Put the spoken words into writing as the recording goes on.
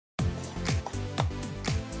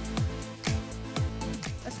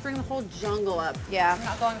bring the whole jungle up. Yeah. I'm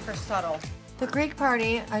not going for subtle. The Greek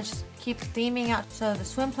party, I just keep theming out. So the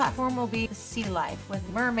swim platform will be sea life with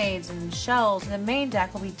mermaids and shells. The main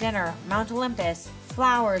deck will be dinner, Mount Olympus,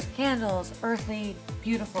 flowers, candles, earthly,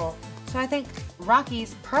 beautiful. So I think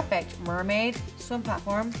Rocky's perfect. Mermaid, swim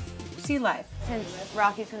platform, sea life. Since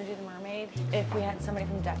Rocky's gonna do the mermaid, if we had somebody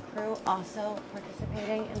from deck crew also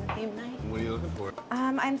participating in the theme night. What are you looking for?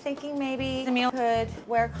 I'm thinking maybe Emile could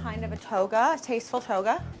wear kind of a toga, a tasteful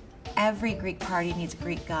toga. Every Greek party needs a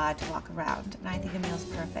Greek god to walk around, and I think Emile's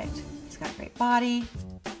perfect. He's got a great body,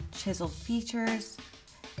 chiseled features,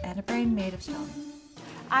 and a brain made of stone.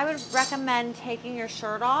 I would recommend taking your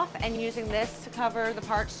shirt off and using this to cover the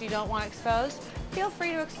parts you don't want exposed. Feel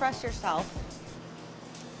free to express yourself.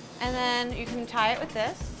 And then you can tie it with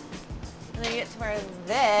this. And then you get to wear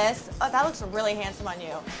this. Oh, that looks really handsome on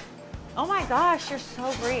you. Oh my gosh, you're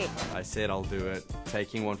so Greek. I said I'll do it,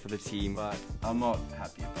 taking one for the team, but I'm not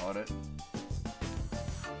happy about it.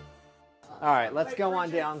 All right, let's go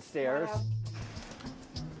on downstairs.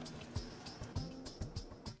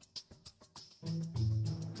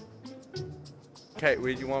 Kate,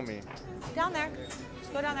 where do you want me? Down there.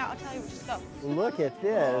 Just go down there. I'll tell you. Just go. Look at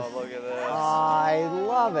this. Oh, look at this. I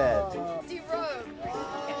love it. Get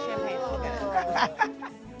champagne. We'll get it.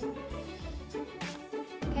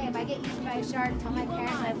 Okay, if I get eaten by a shark, tell my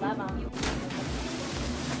parents I love them.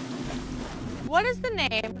 What is the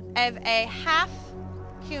name of a half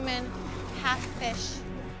human, half fish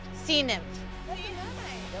sea nymph?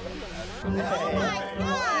 Oh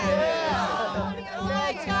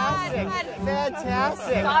my God!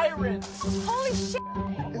 Fantastic! Siren. Holy shit!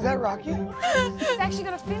 Is that Rocky? He's actually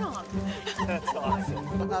got a fin on. That's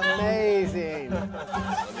awesome. Amazing.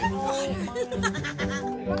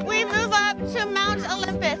 We move up to Mount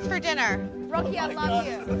Olympus for dinner. Rocky, I love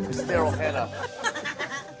you. Sterile Hannah.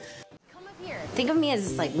 Come up here. Think of me as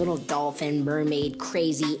this like little dolphin, mermaid,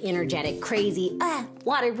 crazy, energetic, crazy,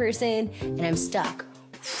 water person, and I'm stuck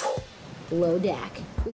below deck.